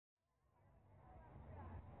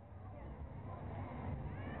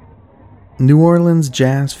New Orleans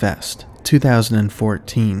Jazz Fest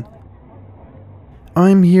 2014.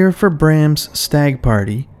 I'm here for Bram's stag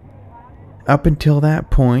party. Up until that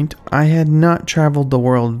point, I had not traveled the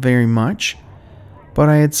world very much, but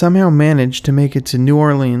I had somehow managed to make it to New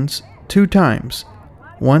Orleans 2 times.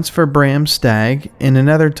 Once for Bram's stag and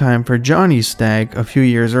another time for Johnny's stag a few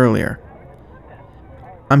years earlier.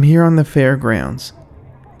 I'm here on the fairgrounds.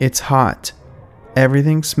 It's hot.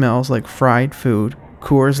 Everything smells like fried food,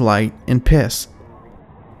 Coors Light, and piss.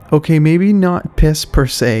 Okay, maybe not piss per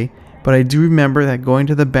se, but I do remember that going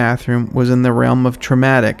to the bathroom was in the realm of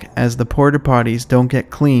traumatic, as the porta potties don't get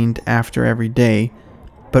cleaned after every day,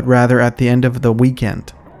 but rather at the end of the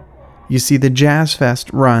weekend. You see, the Jazz Fest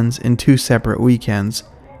runs in 2 separate weekends,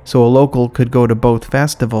 so a local could go to both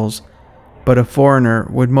festivals, but a foreigner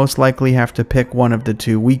would most likely have to pick one of the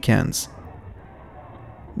 2 weekends.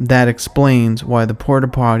 That explains why the porta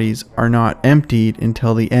potties are not emptied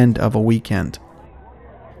until the end of a weekend.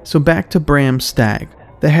 So back to Bram's stag.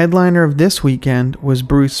 The headliner of this weekend was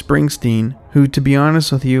Bruce Springsteen, who, to be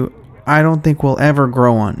honest with you, I don't think will ever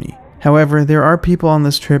grow on me. However, there are people on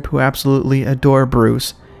this trip who absolutely adore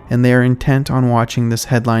Bruce, and they are intent on watching this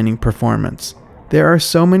headlining performance. There are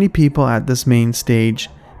so many people at this main stage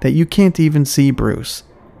that you can't even see Bruce,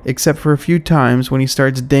 except for a few times when he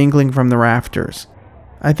starts dangling from the rafters.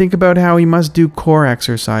 I think about how he must do core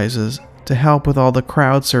exercises to help with all the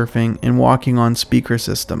crowd surfing and walking on speaker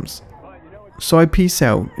systems. So I peace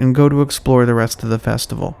out and go to explore the rest of the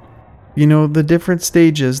festival. You know, the different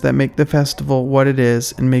stages that make the festival what it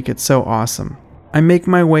is and make it so awesome. I make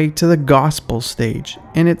my way to the gospel stage,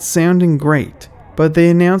 and it's sounding great, but they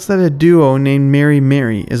announce that a duo named Mary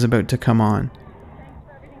Mary is about to come on.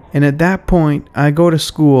 And at that point, I go to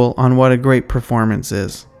school on what a great performance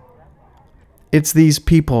is. It's these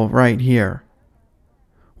people right here.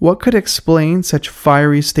 What could explain such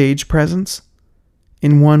fiery stage presence?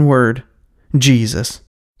 In one word, Jesus.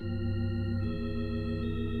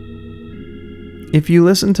 If you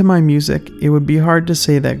listen to my music, it would be hard to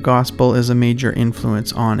say that gospel is a major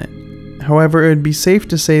influence on it. However, it would be safe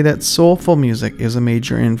to say that soulful music is a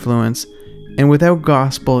major influence, and without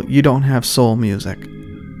gospel, you don't have soul music.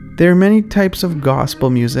 There are many types of gospel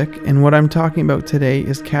music, and what I'm talking about today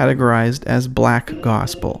is categorized as black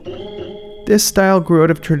gospel. This style grew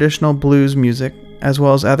out of traditional blues music, as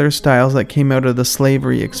well as other styles that came out of the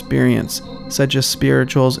slavery experience, such as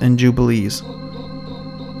spirituals and jubilees.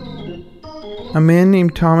 A man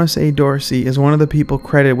named Thomas A. Dorsey is one of the people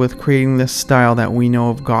credited with creating this style that we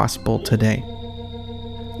know of gospel today.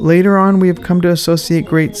 Later on, we have come to associate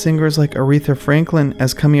great singers like Aretha Franklin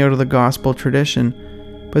as coming out of the gospel tradition,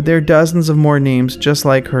 but there are dozens of more names just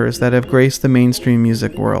like hers that have graced the mainstream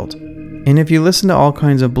music world. And if you listen to all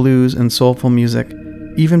kinds of blues and soulful music,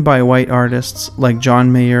 even by white artists like John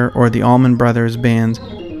Mayer or the Allman Brothers Band,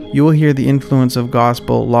 you will hear the influence of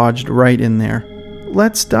gospel lodged right in there.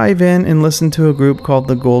 Let's dive in and listen to a group called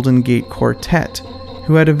the Golden Gate Quartet,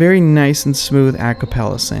 who had a very nice and smooth a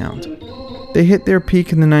cappella sound. They hit their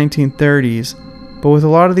peak in the 1930s, but with a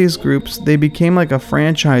lot of these groups, they became like a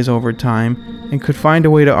franchise over time and could find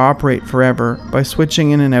a way to operate forever by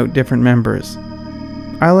switching in and out different members.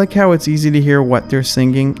 I like how it's easy to hear what they're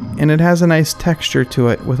singing, and it has a nice texture to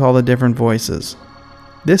it with all the different voices.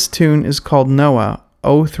 This tune is called Noah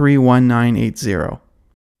 031980.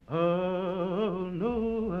 Oh,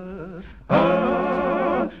 Noah,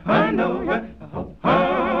 oh, I know that,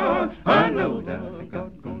 I know that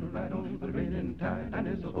God's gonna ride on the raining tide, and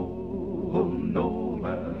it's oh,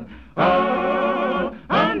 Noah, oh,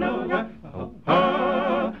 I know that,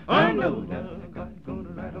 I know that God's gonna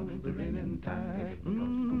ride on the raining tide.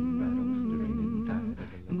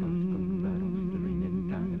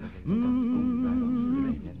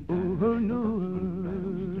 Oh,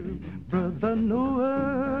 Noah, brother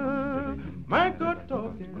Noah, my God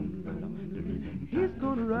talking, he's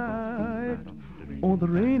gonna ride on the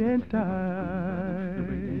raining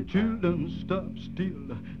tide. Children, stop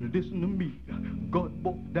still, listen to me. God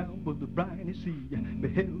walked down with the briny sea,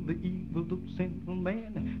 beheld the evil of sinful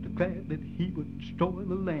man, declared that he would destroy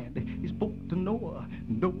the land. He spoke to Noah.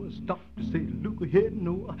 Noah stopped to say, look ahead,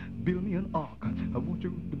 Noah, build me an ark. I want you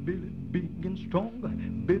to build it big and strong.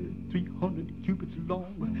 Build it 300 cubits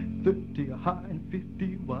long, 30 high and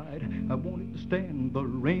 50 wide. I want it to stand the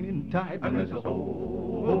raining tide. And there's a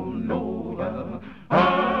oh, Noah,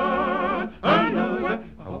 I know that,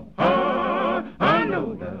 I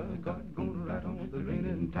know that God's gonna ride on the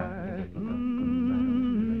raining tide.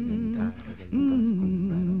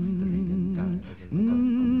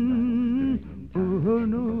 Oh,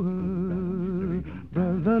 Noah,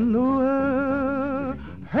 brother Noah,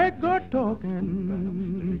 had God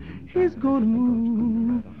talking, He's gonna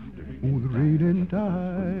move on the raining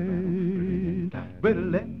tide.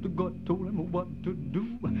 Well, after God told him what to do,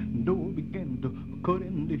 Noah began to cut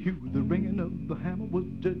in the hew. The ringing of the hammer was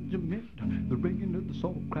judgment. The ringing of the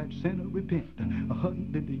saw cried, sinner, repent.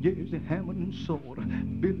 100 years he hammered and sawed,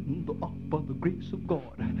 building the ark by the grace of God.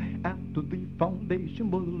 After the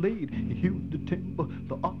foundation was laid, he hewed the timber,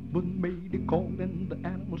 the ark was made. He called in the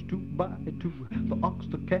animals 2 by 2, the ox,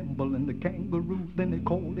 the camel, and the kangaroo. Then he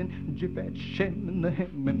called in Japhet, Shem, and the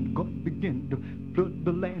Ham, and God began to flood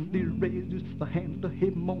the land. He raised his hand to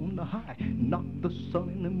him on the high, knocked the sun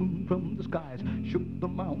and the moon from the skies, shook the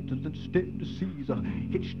mountains and stirred the seas,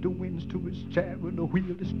 hitched the winds to his chariot, a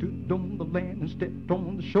wheel. He stood on the land and stepped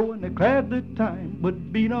on the shore, and he cried, the time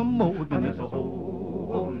would be no more than it's a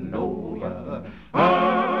oh, no, yeah.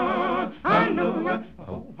 I know ya,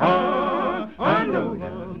 I know ya,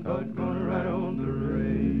 God's gonna ride on the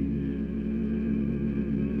rain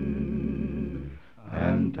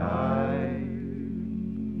and tide.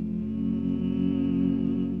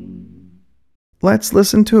 Let's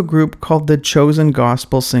listen to a group called the Chosen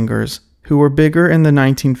Gospel Singers, who were bigger in the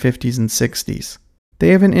 1950s and 60s. They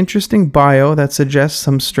have an interesting bio that suggests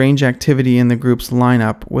some strange activity in the group's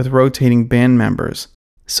lineup with rotating band members,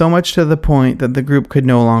 so much to the point that the group could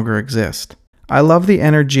no longer exist. I love the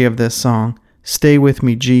energy of this song, Stay With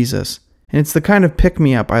Me, Jesus, and it's the kind of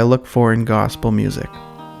pick-me-up I look for in gospel music.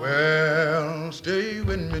 Well, stay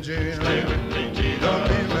with me, Jesus. Stay with me, Jesus. Don't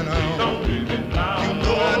leave me now. Don't leave me now. You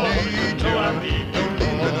know I need you. Don't leave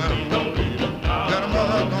me now. Don't leave me now. Got a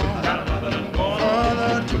mother gone. Got a mother gone.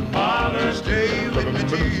 Father too. Father, stay with me,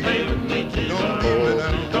 Jesus. Stay with me, Jesus. Don't leave me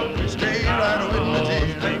now. Don't leave me. Stay right with me,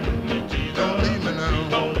 Jesus. Stay with me, Jesus. Don't leave me now.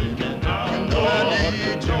 Don't leave me now. You know I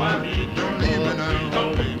need you. Don't leave me now.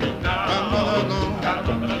 Don't leave me now. Got a mother gone. Got a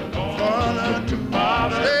mother gone. Father too.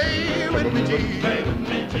 Father, stay with me, Jesus. Stay with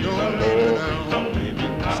me, Jesus. Don't leave me now. Don't leave me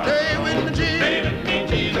now. Stay with me,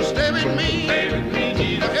 Jesus. Stay with me, Jesus. Stay with me. Stay with me,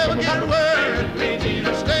 Jesus. Don't ever get a word.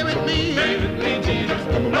 Stay with me. Stay with me, Jesus.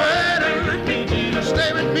 Stay with me, Jesus.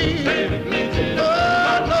 Stay with me. Stay with me, Jesus. Oh,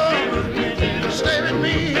 Lord. Stay with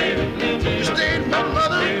me. You stayed with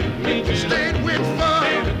mother. You stayed with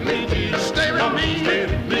father. Stay with me.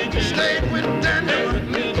 You stayed with Daniel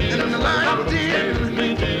in the lion's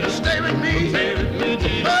den. Stay with me.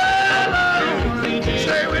 Oh, Lord.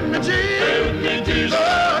 Stay with me, Jesus.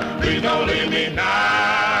 Lord, please don't leave me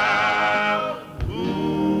now.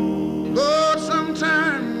 Lord,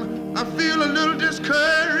 sometimes I feel a little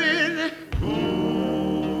discouraged.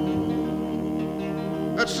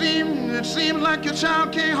 It seems like your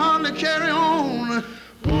child can't hardly carry on.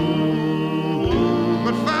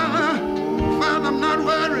 But Father, I'm not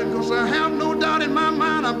worried, because I have no doubt in my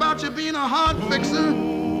mind about you being a heart fixer.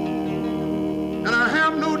 And I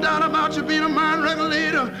have no doubt about you being a mind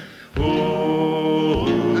regulator.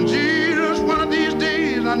 And Jesus, one of these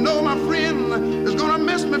days, I know my friend is gonna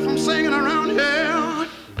miss me from singing around here.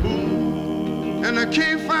 And they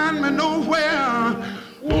can't find me nowhere.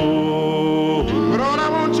 But all I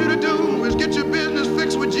want you to do is get your business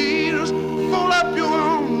fixed with Jesus, fold up your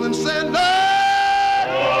arms and say, Lord,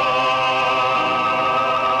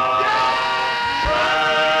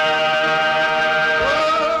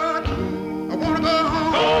 I want to go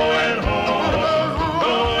home. Going home. I want to go home.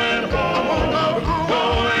 Going home. I want to go home.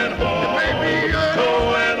 Going home. It may be good.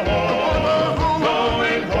 Going home. I want to go home.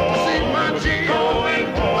 Going home. See my Jesus. Going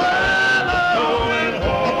home. Going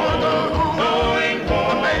home. I want to go home. Going home.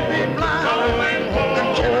 I may be blind. Going home. And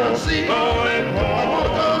cannot see. Going home. I want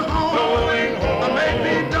to go home. Going home. I may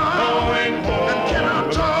be dumb. Going home. And cannot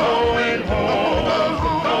talk. Going home. I want to go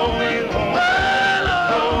home. Going home.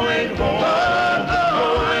 Going home.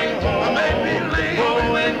 Going home. I may be lame.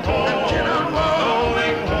 Going home. And cannot walk.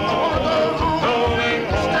 Going home. I want to go home. Going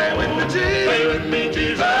home. Stay with me, Jesus. Stay with me,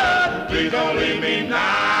 Jesus. Please don't leave me now.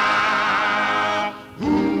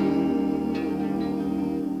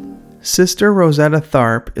 Sister Rosetta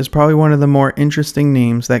Tharpe is probably one of the more interesting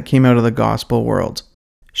names that came out of the gospel world.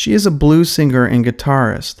 She is a blues singer and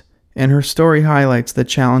guitarist, and her story highlights the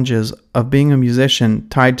challenges of being a musician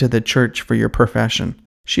tied to the church for your profession.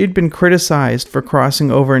 She had been criticized for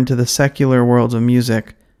crossing over into the secular world of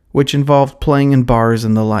music, which involved playing in bars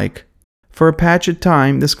and the like. For a patch of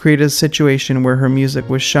time, this created a situation where her music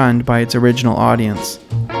was shunned by its original audience.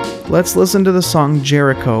 Let's listen to the song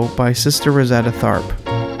Jericho by Sister Rosetta Tharpe.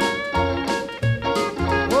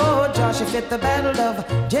 Oh, Joshua fit the battle of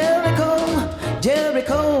Jericho,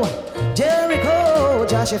 Jericho, Jericho.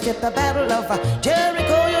 Joshua fit the battle of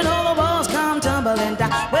Jericho. You know the walls come tumbling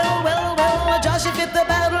down. Well, Joshua fit the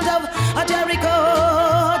battle of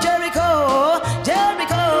Jericho, Jericho,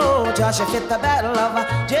 Jericho. Joshua fit the battle of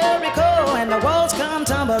Jericho, and the walls come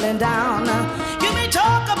tumbling down. You may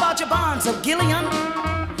talk about your bonds of Gilead,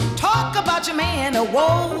 talk about your man of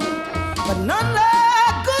woe, but none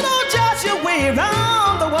like good old Joshua way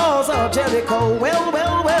round the walls of Jericho. Well,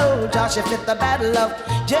 well, well, Joshua fit the battle of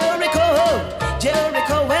Jericho.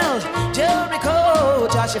 Jericho, well, Jericho,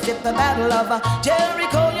 Joshua fit the battle of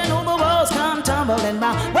Jericho. You know the walls come tumbling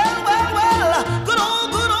down. Well, well, well, good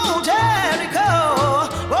old Jericho.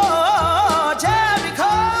 Oh, Jericho,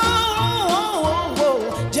 oh, oh,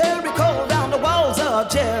 oh, Jericho, round the walls of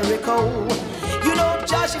Jericho. You know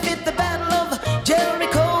Joshua fit the battle of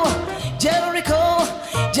Jericho. Jericho,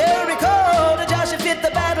 Jericho, the Joshua fit the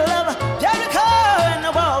battle of Jericho, and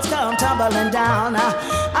the walls come tumbling down.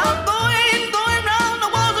 I'm going round the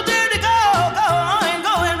walls of Jericho,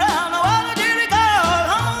 going round the walls of Jerico,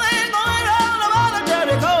 going round the walls of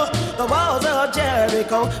Jericho, the walls of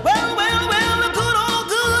Jericho. Well, well, well, a good old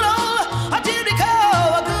Jericho,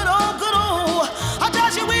 a good old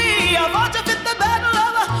Joshua, we are about to fit the battle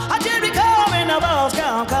of Jericho, and the walls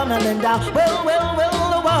come tumbling down. Well, well,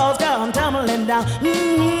 well, the walls come tumbling down.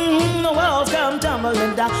 The walls come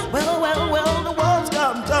tumbling down. Well, well, well, the walls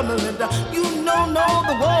come tumbling down. You know,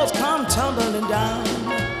 the walls come tumbling down.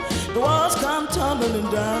 The walls come tumbling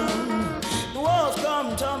down. The walls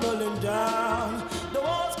come tumbling down. The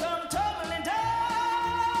walls come tumbling down.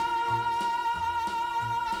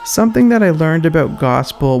 Something that I learned about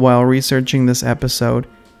gospel while researching this episode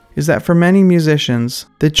is that for many musicians,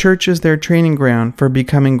 the church is their training ground for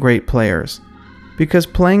becoming great players. Because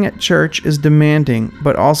playing at church is demanding,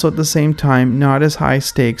 but also at the same time not as high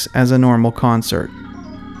stakes as a normal concert.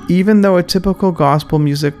 Even though a typical gospel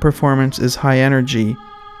music performance is high energy,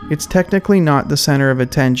 it's technically not the center of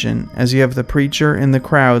attention, as you have the preacher and the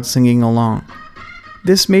crowd singing along.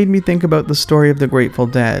 This made me think about the story of the Grateful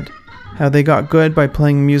Dead, how they got good by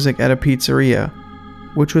playing music at a pizzeria,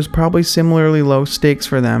 which was probably similarly low stakes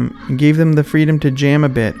for them and gave them the freedom to jam a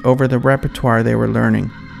bit over the repertoire they were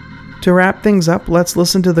learning. To wrap things up, let's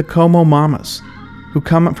listen to the Como Mamas, who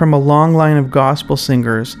come from a long line of gospel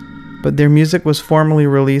singers, but their music was formally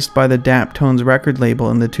released by the Daptones record label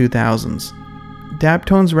in the 2000s.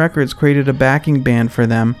 Daptones Records created a backing band for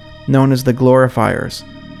them known as the Glorifiers.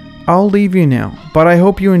 I'll leave you now, but I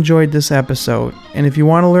hope you enjoyed this episode, and if you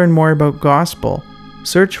want to learn more about gospel,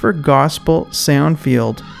 search for Gospel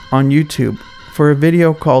Soundfield on YouTube for a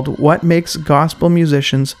video called What Makes Gospel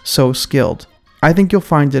Musicians So Skilled. I think you'll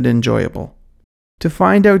find it enjoyable. To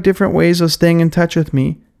find out different ways of staying in touch with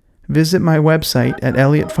me, visit my website at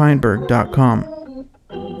elliottfeinberg.com.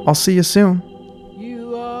 I'll see you soon.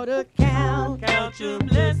 You ought to count your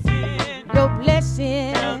blessings,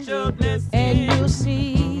 count your blessings, and you'll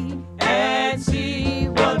see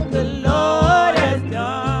what the Lord has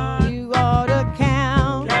done. You ought to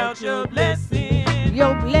count your blessings,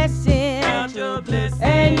 count your blessings,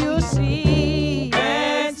 and you'll see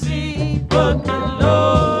what the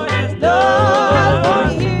Lord has done. I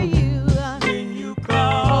want to hear you When you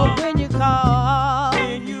call, when you call.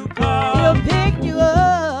 when you call, He'll pick you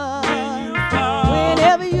up when you fall,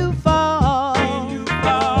 whenever you fall. when you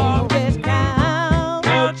fall. Just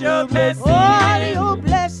count Your blessings, all your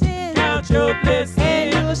blessings, count your blessings,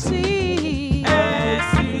 and you'll see. and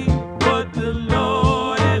see what the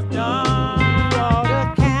Lord has done. You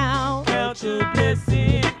ought to Count your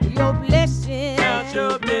blessings, your blessings, count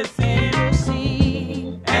your blessings, and you'll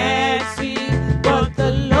see. and see what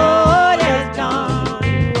the Lord has done.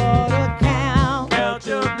 You ought to Count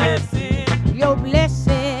your blessings, your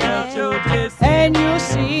blessings, count your blessings, and you'll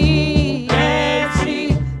see. and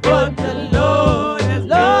see what the Lord has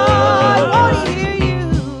Lord, I want done. to hear you.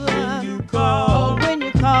 When you call, When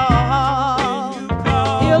you call, when you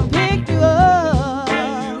call, He'll pick you up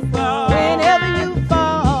when you fall, whenever you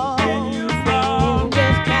fall. when you fall.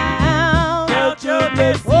 Just Count your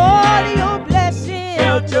blessings, all your blessings,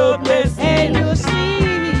 count your blessings, and you'll see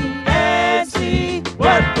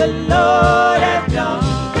what the Lord has done.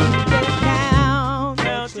 Just count,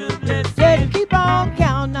 Count your blessings, just keep on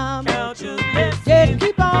counting them. count your blessings, Just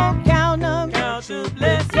keep on counting them. count your Just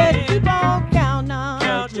blessings, keep on counting them.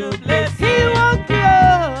 count your blessings, He woke you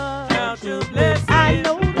up. count your blessings, I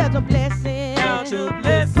know that's a blessing. count your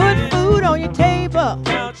blessings, Put food on your table.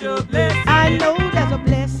 count your blessings, I know that's a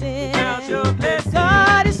blessing. count your blessings,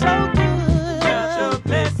 God is so good. count your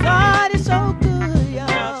blessings, God is so good, y'all.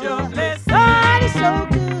 count your blessings, God is so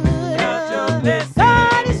good. count your blessings, God